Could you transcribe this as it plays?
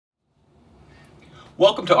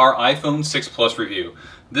Welcome to our iPhone 6 Plus review.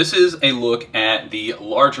 This is a look at the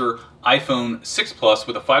larger iPhone 6 Plus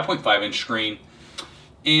with a 5.5-inch screen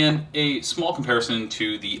and a small comparison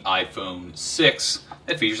to the iPhone 6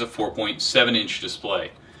 that features a 4.7-inch display.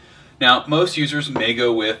 Now, most users may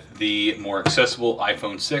go with the more accessible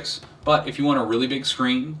iPhone 6, but if you want a really big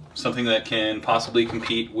screen, something that can possibly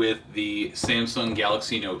compete with the Samsung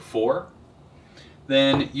Galaxy Note 4,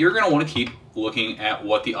 then you're going to want to keep looking at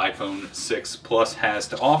what the iPhone 6 Plus has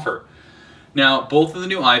to offer. Now, both of the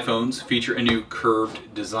new iPhones feature a new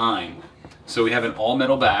curved design. So we have an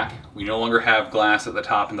all-metal back. We no longer have glass at the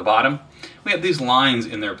top and the bottom. We have these lines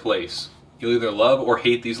in their place. You'll either love or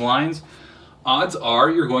hate these lines. Odds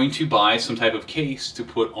are you're going to buy some type of case to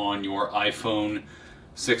put on your iPhone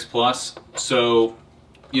 6 Plus, so,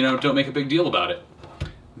 don't make a big deal about it.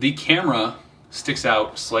 The camera sticks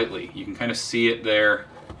out slightly. You can kind of see it there,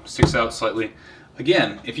 sticks out slightly.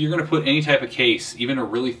 Again, if you're going to put any type of case, even a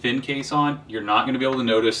really thin case on, you're not going to be able to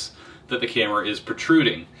notice that the camera is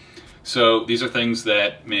protruding. So these are things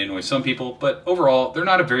that may annoy some people, but overall, they're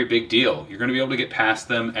not a very big deal. You're going to be able to get past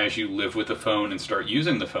them as you live with the phone and start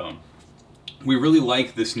using the phone. We really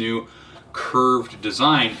like this new curved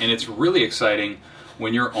design, and it's really exciting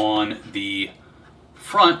when you're on the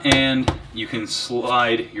front and you can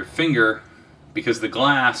slide your finger, because the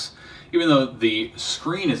glass, even though the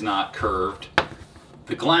screen is not curved,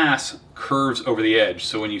 the glass curves over the edge.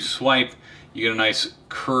 So when you swipe, you get a nice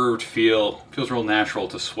curved feel. It feels real natural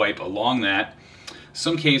to swipe along that.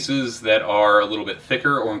 Some cases that are a little bit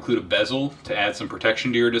thicker or include a bezel to add some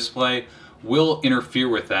protection to your display will interfere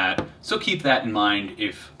with that. So keep that in mind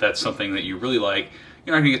if that's something that you really like.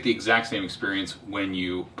 You're not going to get the exact same experience when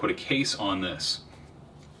you put a case on this.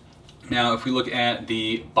 Now, if we look at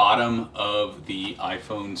the bottom of the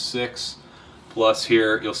iPhone 6 Plus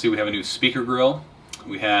here, you'll see we have a new speaker grill.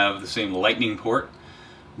 We have the same lightning port,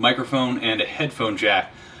 microphone, and a headphone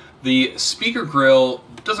jack. The speaker grill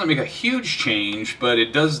doesn't make a huge change, but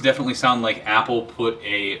it does definitely sound like Apple put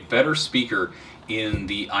a better speaker in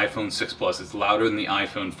the iPhone 6 Plus. It's louder than the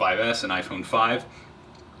iPhone 5S and iPhone 5.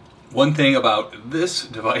 One thing about this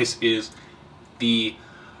device is the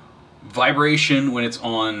vibration when it's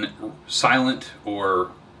on silent or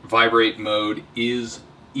vibrate mode is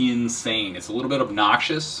insane. It's a little bit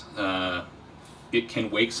obnoxious. It can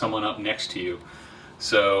wake someone up next to you.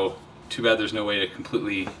 So too bad there's no way to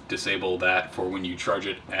completely disable that for when you charge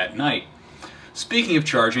it at night. Speaking of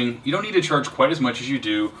charging, you don't need to charge quite as much as you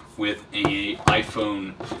do with an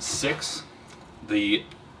iPhone 6. The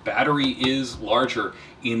battery is larger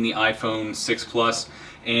in the iPhone 6 Plus,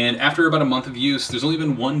 and after about a month of use, there's only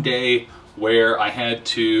been one day where I had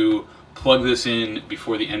to plug this in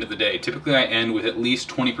before the end of the day. Typically I end with at least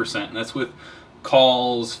 20%, and that's with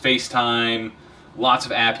calls, FaceTime, lots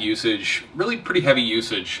of app usage, really pretty heavy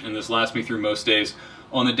usage, and this lasts me through most days.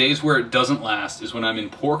 On the days where it doesn't last is when I'm in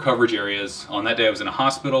poor coverage areas. On that day I was in a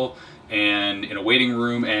hospital and in a waiting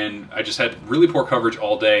room, and I just had really poor coverage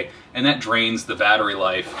all day, and that drains the battery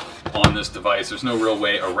life on this device. There's no real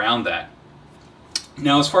way around that.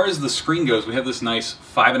 Now, as far as the screen goes, we have this nice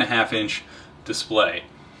 5.5-inch display.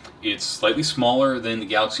 It's slightly smaller than the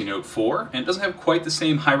Galaxy Note 4, and it doesn't have quite the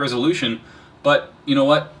same high resolution, but you know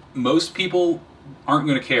what? Most people aren't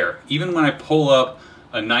going to care. Even when I pull up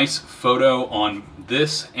a nice photo on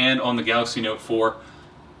this and on the Galaxy Note 4,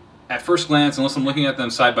 at first glance, unless I'm looking at them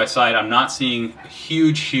side by side, I'm not seeing a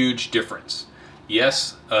huge difference.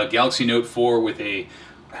 Yes, a Galaxy Note 4 with a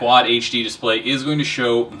Quad HD display is going to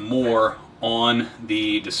show more on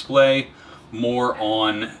the display, more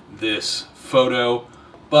on this photo,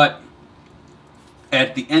 but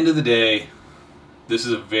at the end of the day, this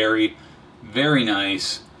is a very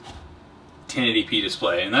nice 1080p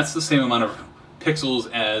display, and that's the same amount of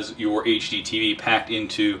pixels as your HD TV packed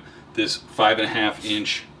into this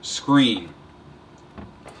 5.5-inch screen.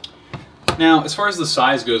 Now, as far as the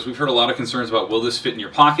size goes, we've heard a lot of concerns about, will this fit in your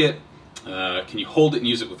pocket? Can you hold it and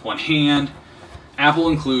use it with one hand? Apple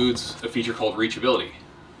includes a feature called reachability.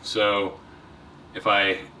 So if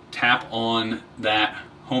I tap on that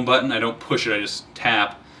home button, I don't push it, I just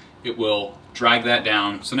tap, it will drag that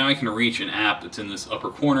down. So now I can reach an app that's in this upper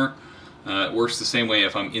corner. It works the same way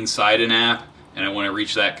if I'm inside an app and I want to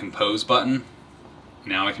reach that compose button.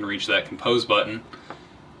 Now I can reach that compose button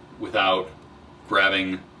without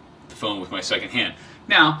grabbing the phone with my second hand.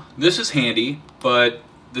 Now, this is handy, but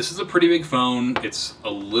this is a pretty big phone. It's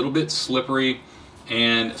a little bit slippery,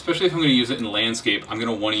 and especially if I'm going to use it in landscape, I'm going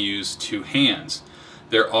to want to use two hands.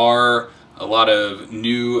 There are a lot of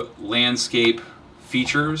new landscape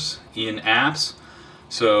features in apps.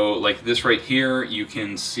 So like this right here, you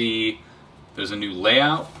can see there's a new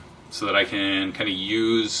layout. so that I can kind of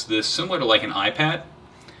use this similar to like an iPad.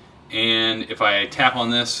 And if I tap on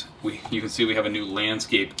this, you can see we have a new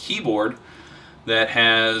landscape keyboard that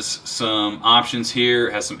has some options here.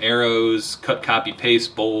 It has some arrows, cut, copy,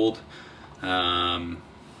 paste, bold.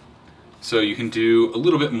 So you can do a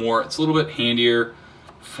little bit more. It's a little bit handier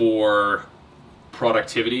for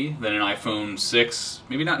productivity than an iPhone 6.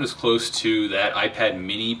 Maybe not as close to that iPad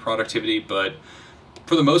mini productivity, but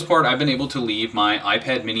for the most part, I've been able to leave my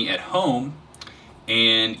iPad mini at home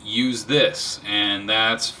and use this. And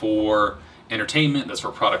that's for entertainment, that's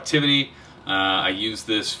for productivity. I use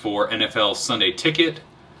this for NFL Sunday Ticket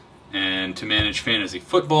and to manage fantasy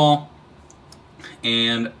football.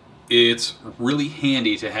 And it's really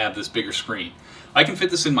handy to have this bigger screen. I can fit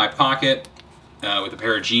this in my pocket with a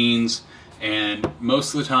pair of jeans, and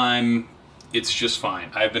most of the time it's just fine.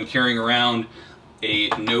 I've been carrying around a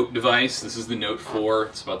Note device. This is the Note 4.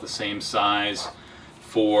 It's about the same size.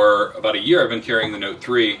 For about a year I've been carrying the Note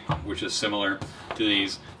 3, which is similar to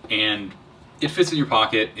these, and it fits in your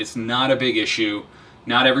pocket. It's not a big issue.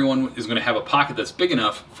 Not everyone is going to have a pocket that's big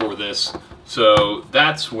enough for this, so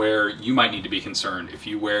that's where you might need to be concerned. If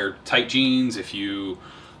you wear tight jeans, if you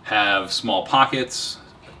have small pockets,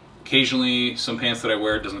 occasionally some pants that I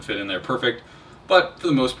wear doesn't fit in there perfect, but for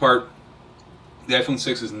the most part, the iPhone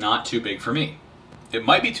 6 is not too big for me. It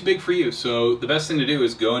might be too big for you, so the best thing to do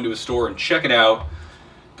is go into a store and check it out.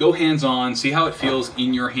 Go hands-on, see how it feels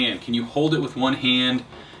in your hand. Can you hold it with one hand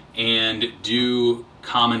and do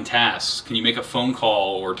common tasks? Can you make a phone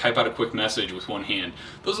call or type out a quick message with one hand?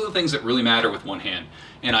 Those are the things that really matter with one hand.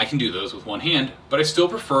 And I can do those with one hand, but I still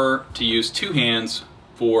prefer to use two hands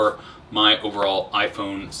for my overall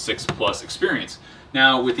iPhone 6 Plus experience.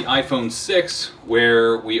 Now with the iPhone 6,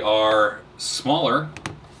 where we are smaller,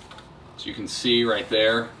 as you can see right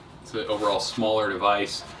there, it's an overall smaller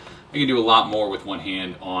device. I can do a lot more with one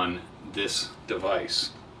hand on this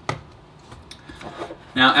device.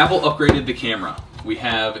 Now Apple upgraded the camera. We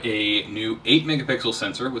have a new 8 megapixel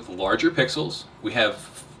sensor with larger pixels. We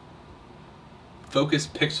have focus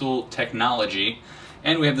pixel technology,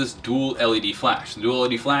 and we have this dual LED flash. The dual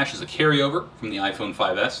LED flash is a carryover from the iPhone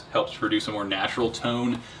 5S, helps produce a more natural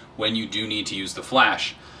tone when you do need to use the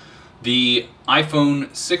flash. The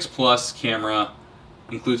iPhone 6 Plus camera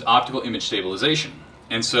includes optical image stabilization,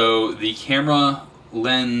 and so the camera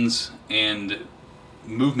lens and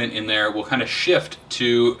movement in there will kind of shift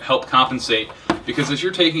to help compensate, because as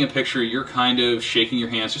you're taking a picture, you're kind of shaking your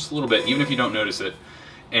hands just a little bit, even if you don't notice it,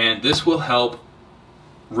 and this will help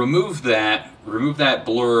remove that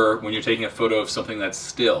blur when you're taking a photo of something that's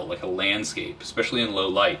still, like a landscape, especially in low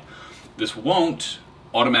light. This won't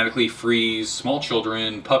automatically freeze small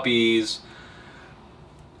children, puppies,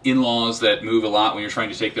 in-laws that move a lot when you're trying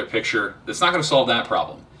to take their picture. That's not going to solve that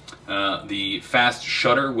problem. The fast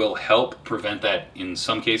shutter will help prevent that in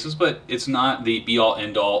some cases, but it's not the be-all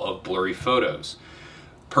end-all of blurry photos.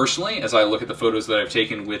 Personally, as I look at the photos that I've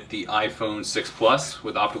taken with the iPhone 6 Plus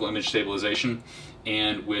with optical image stabilization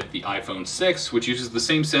and with the iPhone 6, which uses the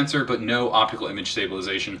same sensor but no optical image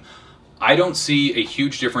stabilization, I don't see a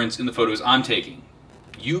huge difference in the photos I'm taking.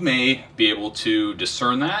 You may be able to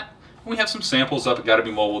discern that. We have some samples up at Gotta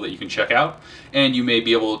Be Mobile that you can check out, and you may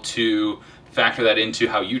be able to factor that into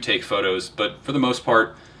how you take photos, but for the most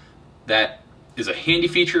part, that is a handy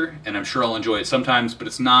feature, and I'm sure I'll enjoy it sometimes, but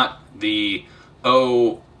it's not the,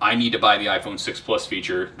 oh, I need to buy the iPhone 6 Plus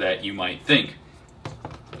feature that you might think.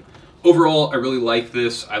 Overall, I really like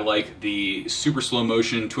this. I like the super slow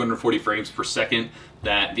motion, 240 frames per second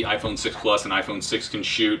that the iPhone 6 Plus and iPhone 6 can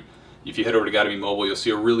shoot. If you head over to Gotta Be Mobile, you'll see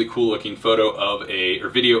a really cool looking photo of or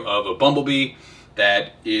video of a bumblebee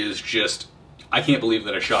that is just, I can't believe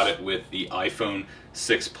that I shot it with the iPhone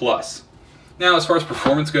 6 Plus. Now, as far as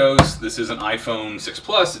performance goes, this is an iPhone 6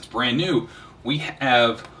 Plus. It's brand new. We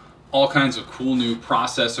have all kinds of cool new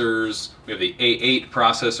processors. We have the A8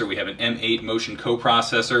 processor. We have an M8 Motion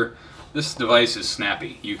coprocessor. This device is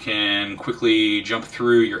snappy. You can quickly jump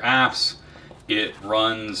through your apps. It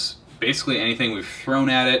runs basically anything we've thrown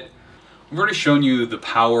at it. We've already shown you the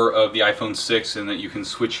power of the iPhone 6 and that you can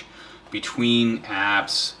switch between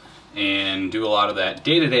apps and do a lot of that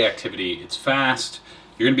day-to-day activity. It's fast.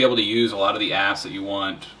 You're going to be able to use a lot of the apps that you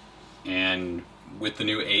want, and with the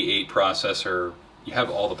new A8 processor, you have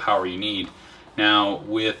all the power you need. Now,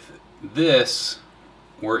 with this,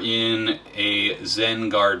 we're in a Zen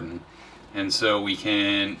garden, and so we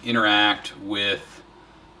can interact with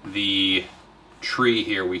the tree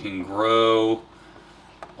here. We can grow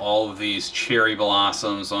all of these cherry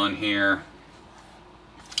blossoms on here,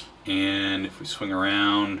 and if we swing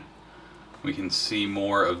around, we can see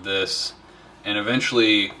more of this. and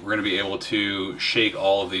eventually we're going to be able to shake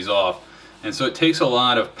all of these off. And so it takes a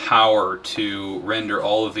lot of power to render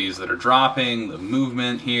all of these that are dropping, the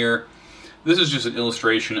movement here. This is just an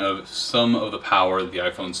illustration of some of the power that the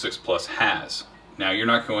iPhone 6 Plus has. Now, you're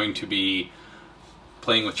not going to be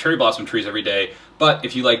playing with cherry blossom trees every day, but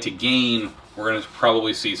if you like to game, we're going to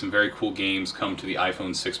probably see some very cool games come to the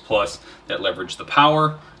iPhone 6 Plus that leverage the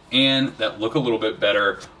power and that look a little bit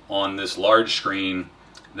better on this large screen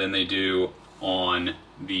than they do on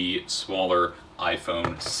the smaller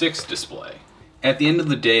iPhone 6 display. At the end of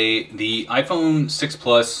the day, the iPhone 6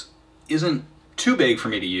 Plus isn't too big for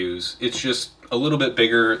me to use. It's just a little bit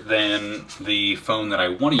bigger than the phone that I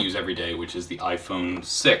want to use every day, which is the iPhone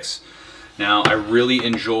 6. Now, I really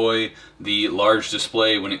enjoy the large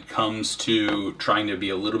display when it comes to trying to be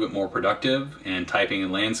a little bit more productive and typing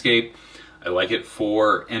in landscape. I like it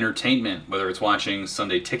for entertainment, whether it's watching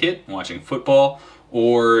Sunday Ticket, watching football,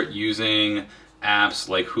 or using apps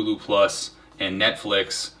like Hulu Plus and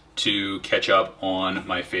Netflix to catch up on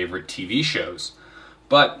my favorite TV shows.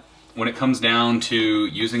 But when it comes down to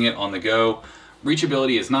using it on the go,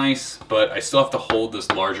 reachability is nice, but I still have to hold this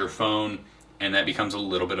larger phone, and that becomes a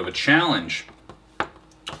little bit of a challenge.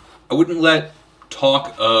 I wouldn't let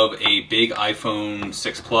talk of a big iPhone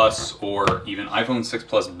 6 Plus or even iPhone 6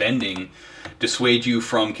 Plus bending dissuade you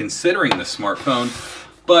from considering this smartphone,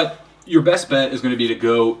 but your best bet is going to be to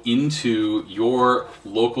go into your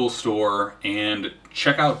local store and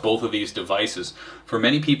check out both of these devices. For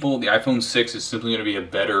many people, the iPhone 6 is simply going to be a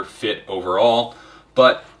better fit overall,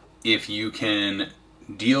 but if you can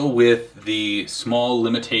deal with the small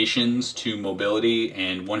limitations to mobility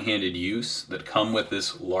and one-handed use that come with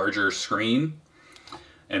this larger screen,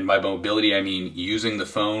 and by mobility I mean using the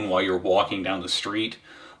phone while you're walking down the street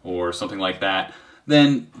or something like that,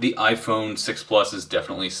 then the iPhone 6 Plus is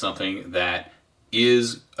definitely something that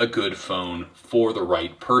is a good phone for the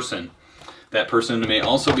right person. That person may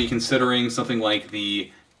also be considering something like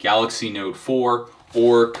the Galaxy Note 4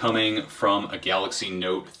 or coming from a Galaxy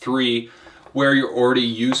Note 3 where you're already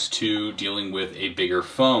used to dealing with a bigger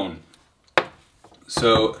phone.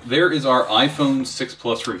 So there is our iPhone 6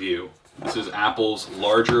 Plus review. This is Apple's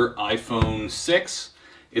larger iPhone 6.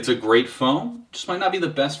 It's a great phone, just might not be the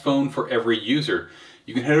best phone for every user.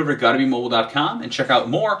 You can head over to gottabemobile.com and check out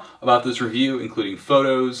more about this review, including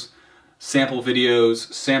photos, sample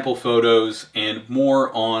videos, sample photos, and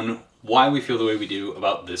more on why we feel the way we do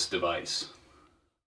about this device.